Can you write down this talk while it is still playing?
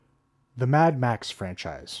The Mad Max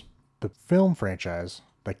franchise, the film franchise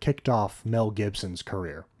that kicked off Mel Gibson's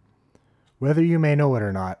career. Whether you may know it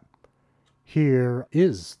or not, here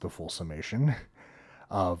is the full summation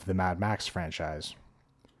of the Mad Max franchise.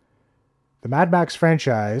 The Mad Max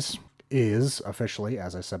franchise is officially,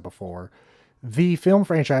 as I said before, the film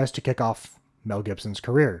franchise to kick off Mel Gibson's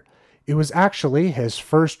career. It was actually his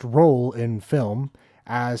first role in film,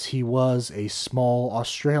 as he was a small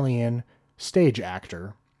Australian stage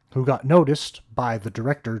actor who got noticed by the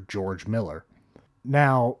director George Miller.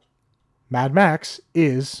 Now, Mad Max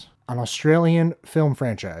is an Australian film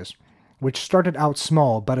franchise which started out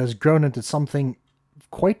small but has grown into something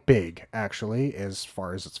quite big, actually, as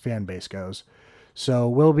far as its fan base goes. So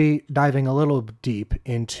we'll be diving a little deep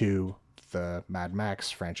into the Mad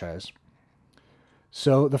Max franchise.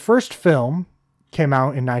 So the first film came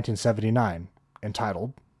out in 1979,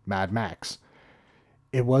 entitled Mad Max.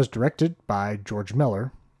 It was directed by George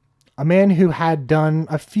Miller, a man who had done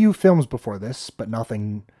a few films before this, but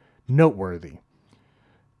nothing noteworthy.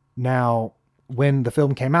 Now, when the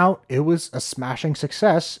film came out, it was a smashing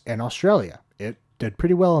success in Australia. It did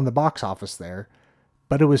pretty well in the box office there,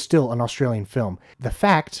 but it was still an Australian film. The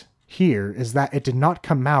fact here is that it did not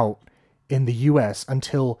come out in the US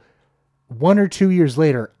until 1 or 2 years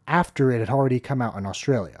later, after it had already come out in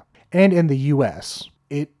Australia. And in the US,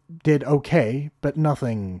 it did okay, but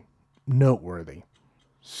nothing noteworthy.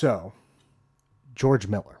 So, George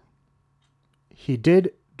Miller. He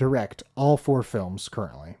did direct all 4 films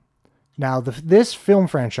currently. Now, this film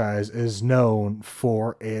franchise is known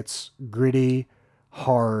for its gritty,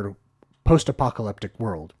 hard, post-apocalyptic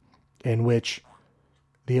world, in which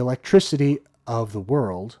the electricity of the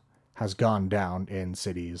world has gone down in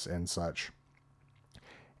cities and such.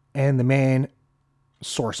 And the main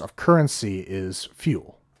source of currency is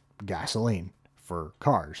fuel, gasoline for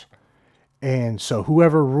cars. And so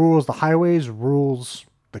whoever rules the highways rules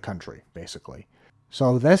the country, basically.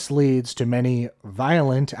 So this leads to many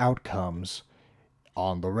violent outcomes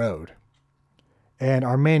on the road. And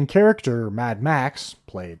our main character, Mad Max,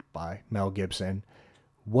 played by Mel Gibson,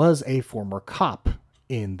 was a former cop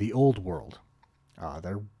in the old world.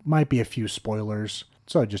 There might be a few spoilers,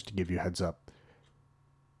 so just to give you a heads up.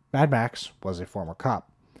 Mad Max was a former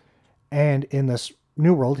cop. And in this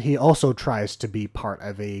new world, he also tries to be part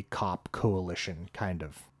of a cop coalition, kind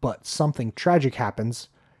of. But something tragic happens,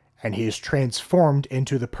 and he is transformed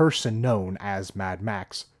into the person known as Mad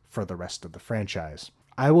Max for the rest of the franchise.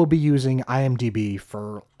 I will be using IMDb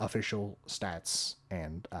for official stats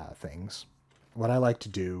and things. What I like to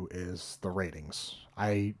do is the ratings.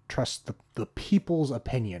 I trust the people's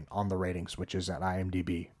opinion on the ratings, which is at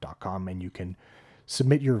imdb.com, and you can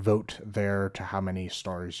submit your vote there to how many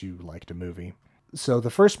stars you liked a movie. So the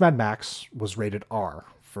first Mad Max was rated R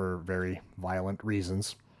for very violent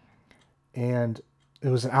reasons. And it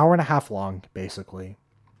was an hour and a half long, basically.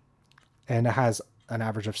 And it has an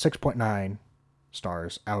average of 6.9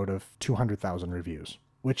 stars out of 200,000 reviews,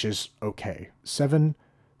 which is okay. 7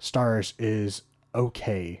 stars is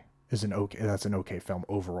okay. That's an okay film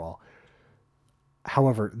overall.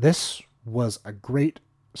 However, this was a great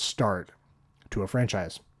start to a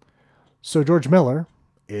franchise. So George Miller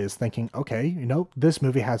is thinking, okay, this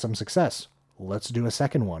movie had some success. Let's do a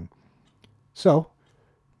second one. So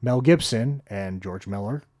Mel Gibson and George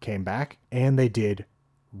Miller came back and they did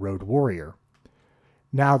Road Warrior.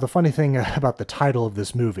 Now, the funny thing about the title of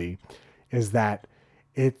this movie is that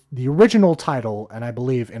the original title, and I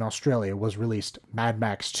believe in Australia, was released Mad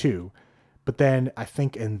Max 2, but then I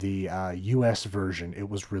think in the US version it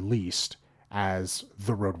was released as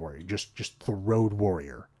The Road Warrior, just The Road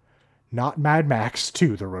Warrior. Not Mad Max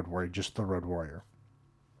 2, The Road Warrior, just The Road Warrior.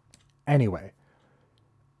 Anyway,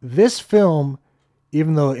 this film,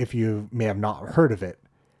 even though if you may have not heard of it,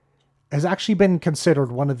 has actually been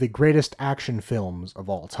considered one of the greatest action films of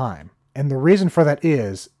all time. And the reason for that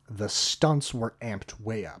is the stunts were amped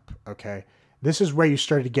way up, okay? This is where you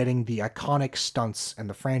started getting the iconic stunts in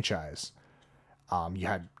the franchise.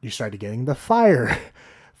 You started getting the fire.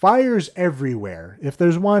 Fire's everywhere. If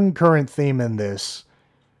there's one current theme in this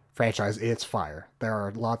franchise, it's fire.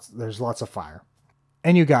 There's lots of fire.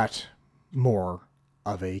 And you got more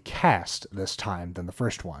of a cast this time than the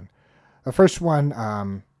first one. The first one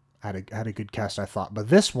had a good cast, I thought, but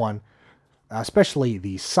this one, especially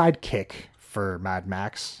the sidekick for Mad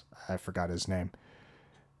Max, I forgot his name.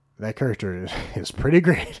 That character is pretty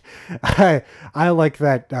great. I like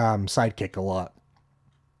that sidekick a lot.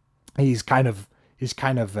 He's kind of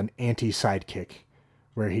an anti-sidekick,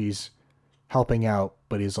 where he's helping out,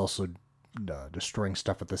 but he's also destroying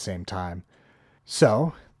stuff at the same time.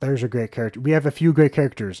 So there's a great character. We have a few great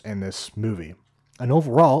characters in this movie. And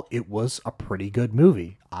overall, it was a pretty good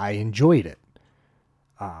movie. I enjoyed it.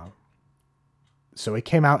 So it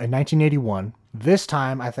came out in 1981. This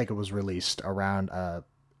time, I think it was released around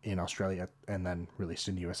in Australia and then released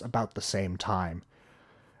in the US about the same time.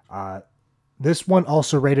 This one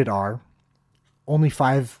also rated R, only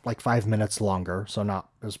 5 minutes longer, so not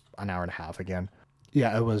as an hour and a half again.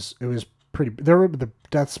 Yeah, it was pretty. The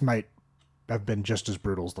deaths might have been just as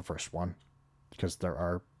brutal as the first one, because there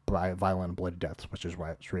are violent and bloody deaths, which is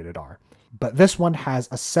why it's rated R. But this one has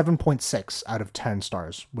a 7.6 out of 10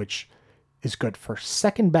 stars, which is good for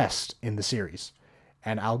second best in the series.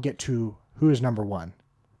 And I'll get to who is number one.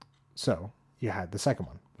 So you had the second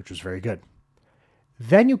one, which was very good.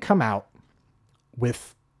 Then you come out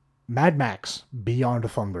with Mad Max Beyond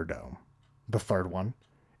Thunderdome, the third one,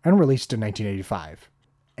 and released in 1985.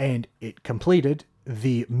 And it completed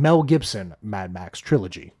the Mel Gibson Mad Max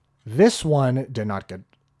trilogy. This one did not get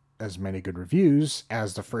as many good reviews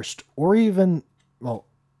as the first, or even, it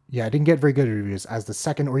didn't get very good reviews as the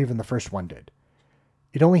second or even the first one did.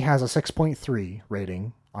 It only has a 6.3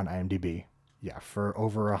 rating on IMDb, for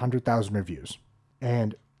over 100,000 reviews.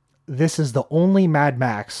 And this is the only Mad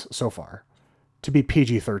Max so far to be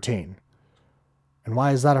PG-13. And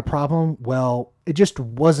why is that a problem? Well, it just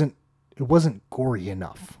wasn't gory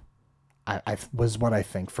enough. I was what I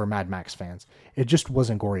think for Mad Max fans. It just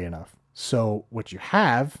wasn't gory enough. So what you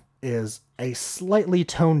have is a slightly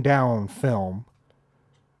toned down film,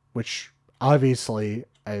 which obviously,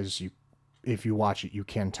 if you watch it, you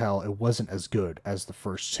can tell it wasn't as good as the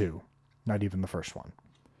first two, not even the first one.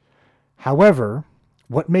 However,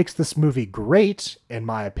 what makes this movie great, in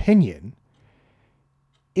my opinion,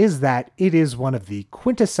 is that it is one of the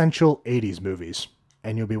quintessential 80s movies.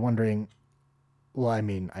 And you'll be wondering, well, I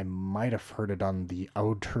mean, I might have heard it on the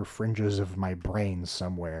outer fringes of my brain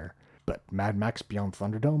somewhere, but Mad Max Beyond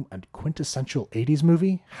Thunderdome, a quintessential 80s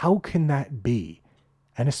movie? How can that be?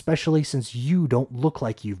 And especially since you don't look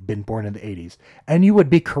like you've been born in the 80s. And you would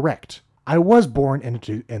be correct. I was born in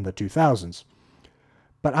the 2000s.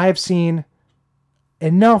 But I have seen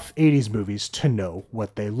enough 80s movies to know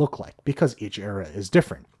what they look like, because each era is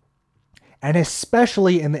different. And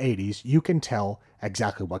especially in the 80s, you can tell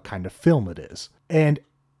exactly what kind of film it is. And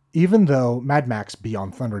even though Mad Max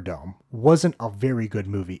Beyond Thunderdome wasn't a very good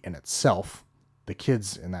movie in itself, the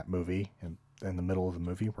kids in that movie, in the middle of the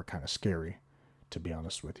movie, were kind of scary, to be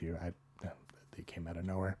honest with you. They came out of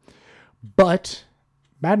nowhere. But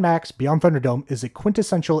Mad Max Beyond Thunderdome is a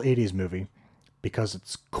quintessential 80s movie because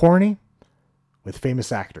it's corny with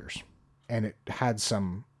famous actors. And it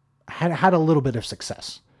had a little bit of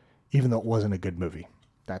success, even though it wasn't a good movie.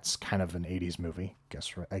 That's kind of an 80s movie,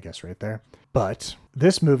 I guess right there. But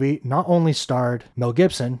this movie not only starred Mel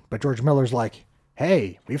Gibson, but George Miller's like,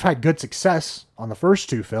 hey, we've had good success on the first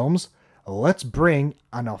two films. Let's bring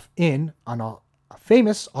a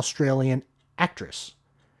famous Australian actress,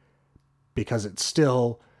 because it's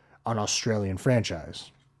still an Australian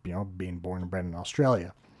franchise, being born and bred in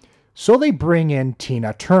Australia. So they bring in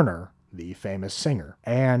Tina Turner, the famous singer,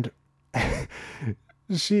 and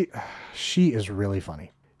she is really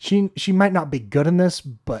funny. She might not be good in this,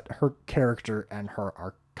 but her character and her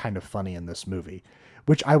are kind of funny in this movie,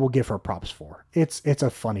 which I will give her props for. It's a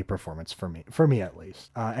funny performance for me at least.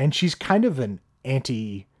 And she's kind of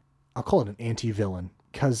I'll call it an anti-villain,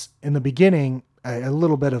 because in the beginning, a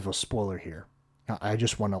little bit of a spoiler here. I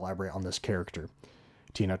just want to elaborate on this character,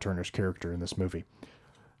 Tina Turner's character in this movie.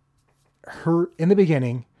 In the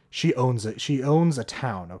beginning, she owns it. She owns a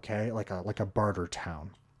town, okay, like a barter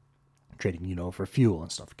town, trading, for fuel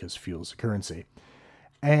and stuff, because fuel is a currency.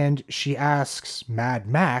 And she asks Mad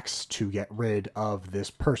Max to get rid of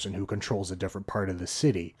this person who controls a different part of the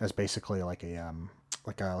city, as basically like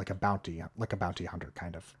a bounty hunter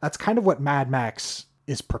kind of. That's kind of what Mad Max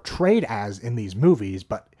is portrayed as in these movies,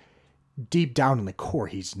 but deep down in the core,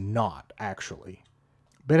 he's not actually.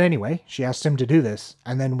 But anyway, she asked him to do this,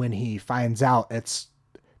 and then when he finds out it's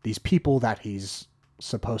these people that he's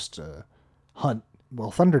supposed to hunt,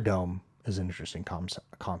 well, Thunderdome is an interesting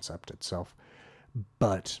concept itself,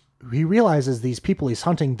 but he realizes these people he's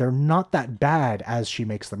hunting, they're not that bad as she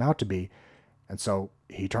makes them out to be, and so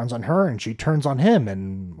he turns on her, and she turns on him,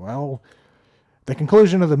 and, well, the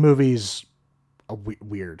conclusion of the movie's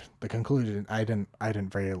weird. The conclusion, I didn't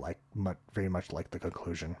very much like the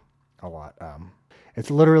conclusion a lot.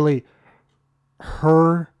 It's literally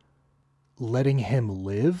her letting him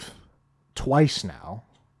live twice now.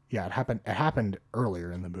 Yeah, it happened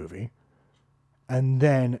earlier in the movie. And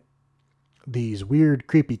then these weird,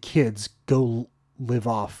 creepy kids go live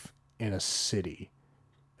off in a city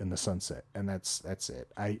in the sunset. And that's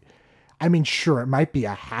it. I I mean, sure, it might be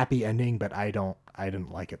a happy ending, but I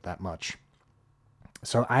didn't like it that much.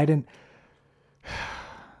 So I didn't.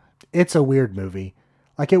 It's a weird movie.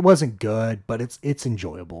 Like, it wasn't good, but it's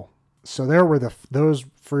enjoyable. So there were those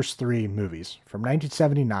first three movies from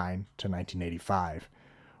 1979 to 1985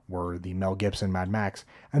 were the Mel Gibson Mad Max,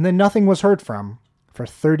 and then nothing was heard from for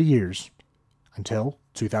 30 years until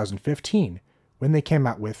 2015 when they came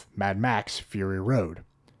out with Mad Max Fury Road.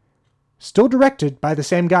 Still directed by the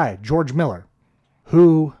same guy, George Miller,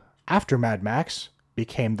 who, after Mad Max,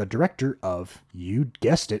 became the director of, you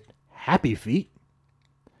guessed it, Happy Feet,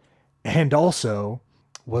 and also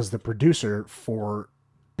was the producer for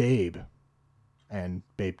Babe and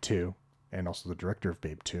Babe 2, and also the director of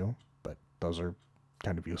Babe 2, but those are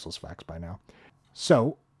kind of useless facts by now.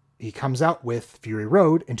 So, he comes out with Fury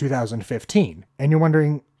Road in 2015, and you're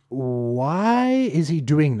wondering, why is he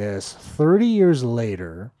doing this 30 years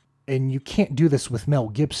later? And you can't do this with Mel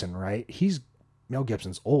Gibson, right? Mel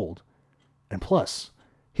Gibson's old. And plus,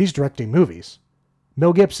 he's directing movies.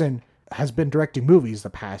 Mel Gibson has been directing movies the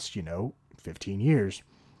past, 15 years.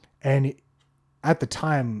 And at the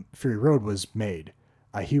time Fury Road was made,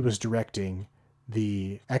 he was directing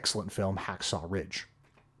the excellent film Hacksaw Ridge.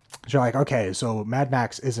 So you're like, okay, so Mad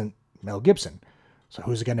Max isn't Mel Gibson. So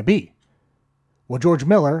who's it going to be? Well, George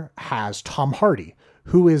Miller has Tom Hardy,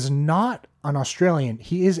 who is not an Australian.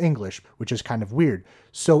 He is English, which is kind of weird.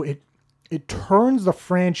 So it turns the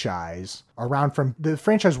franchise around. From the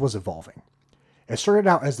franchise was evolving. It started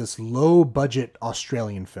out as this low-budget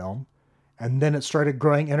Australian film, and then it started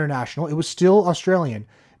growing international. It was still Australian,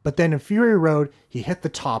 but then in Fury Road, he hit the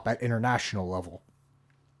top at international level,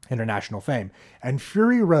 international fame. And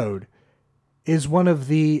Fury Road is one of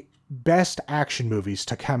the best action movies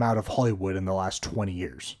to come out of Hollywood in the last 20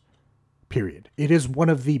 years. Period. It is one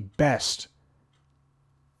of the best,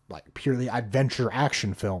 like, purely adventure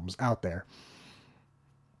action films out there.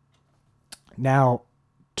 Now,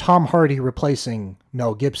 Tom Hardy replacing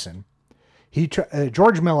Mel Gibson.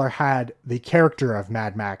 George Miller had the character of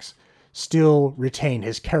Mad Max still retain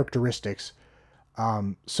his characteristics.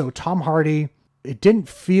 So Tom Hardy, it didn't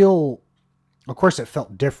feel, of course it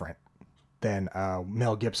felt different than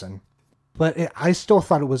Mel Gibson, but I still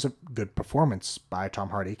thought it was a good performance by Tom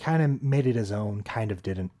Hardy. Kind of made it his own, kind of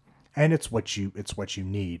didn't. And it's what you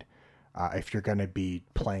need if you're going to be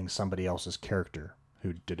playing somebody else's character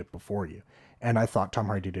who did it before you. And I thought Tom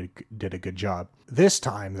Hardy did a good job. This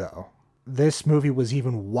time, though, this movie was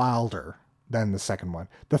even wilder than the second one.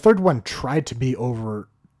 The third one tried to be over,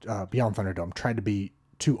 Beyond Thunderdome, tried to be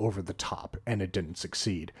too over the top, and it didn't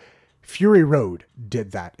succeed. Fury Road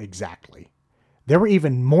did that exactly. There were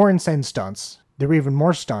even more insane stunts. There were even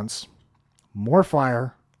more stunts, more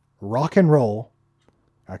fire, rock and roll.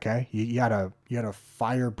 Okay, you had a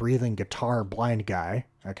fire-breathing guitar blind guy.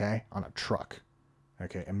 Okay, on a truck.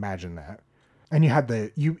 Okay, imagine that. And you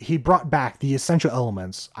had he brought back the essential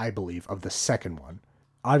elements, I believe, of the second one.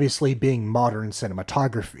 Obviously, being modern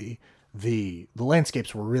cinematography, the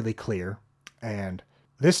landscapes were really clear, and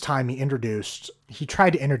this time he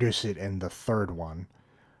tried to introduce it in the third one,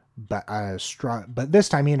 but this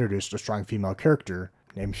time he introduced a strong female character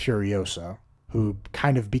named Furiosa, who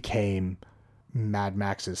kind of became Mad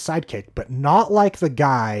Max's sidekick, but not like the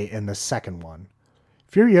guy in the second one.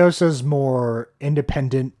 Furiosa's more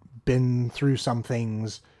independent, been through some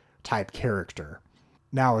things type character.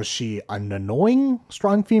 Now, is she an annoying,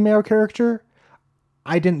 strong female character?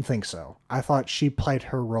 I didn't think so. I thought she played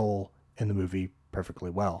her role in the movie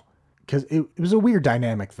perfectly well. Because it was a weird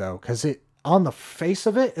dynamic, though, because on the face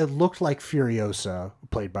of it, it looked like Furiosa,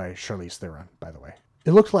 played by Charlize Theron, by the way.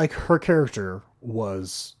 It looked like her character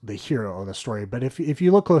was the hero of the story, but if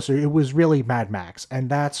you look closer, it was really Mad Max, and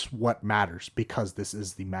that's what matters, because this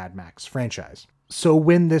is the Mad Max franchise. So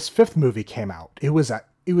when this fifth movie came out, it was a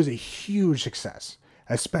huge success,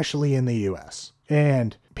 especially in the US.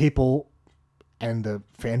 And the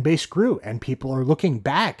fan base grew, and people are looking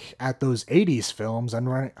back at those 80s films and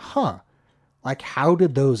running, like, how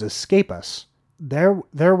did those escape us? There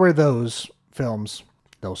were those films,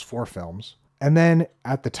 those 4 films. And then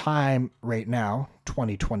at the time, right now,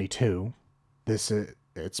 2022,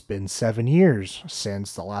 it's been 7 years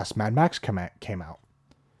since the last Mad Max came out.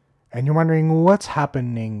 And you're wondering what's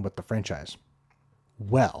happening with the franchise.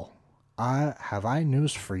 Well, have I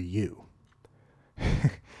news for you.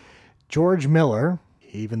 George Miller,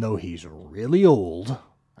 even though he's really old,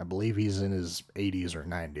 I believe he's in his 80s or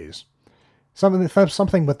 90s.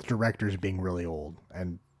 Something with the directors being really old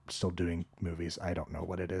and still doing movies. I don't know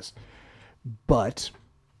what it is. But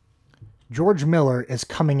George Miller is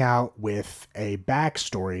coming out with a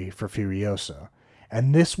backstory for Furiosa.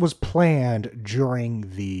 And this was planned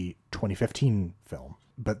during the 2015 film.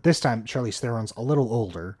 But this time, Charlize Theron's a little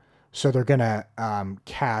older, so they're going to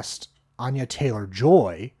cast Anya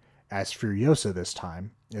Taylor-Joy as Furiosa this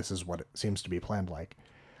time. This is what it seems to be planned like.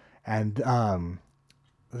 And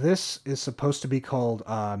this is supposed to be called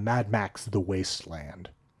Mad Max The Wasteland.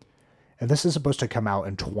 And this is supposed to come out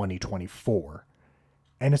in 2024.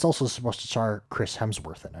 And it's also supposed to star Chris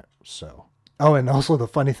Hemsworth in it. So, oh, and also the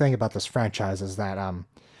funny thing about this franchise is that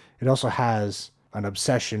it also has an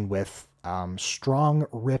obsession with strong,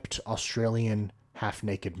 ripped Australian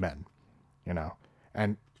half-naked men, you know.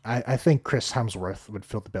 And I think Chris Hemsworth would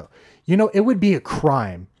fill the bill. You know, it would be a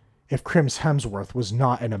crime if Chris Hemsworth was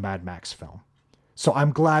not in a Mad Max film. So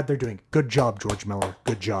I'm glad they're doing good job, George Miller.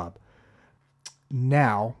 Good job.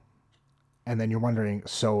 Now, and then you're wondering,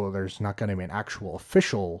 so there's not going to be an actual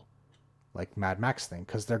official like Mad Max thing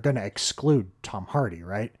because they're going to exclude Tom Hardy,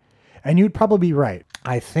 right? And you'd probably be right.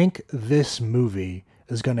 I think this movie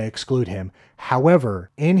is going to exclude him. However,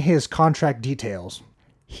 in his contract details,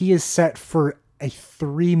 he is set for a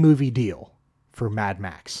 3-movie deal for Mad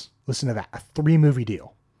Max. Listen to that, a 3-movie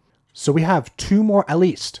deal. So we have 2 more, at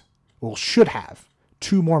least, well, should have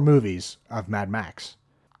 2 more movies of Mad Max.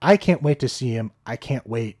 I can't wait to see him. I can't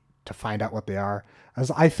wait to find out what they are.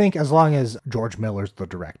 I think as long as George Miller's the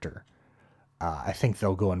director, I think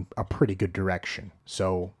they'll go in a pretty good direction.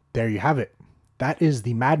 So there you have it. That is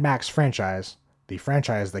the Mad Max franchise, the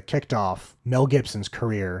franchise that kicked off Mel Gibson's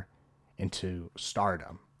career into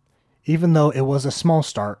stardom. Even though it was a small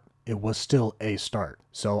start, it was still a start.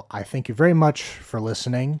 So I thank you very much for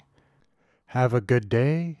listening. Have a good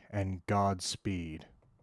day and Godspeed.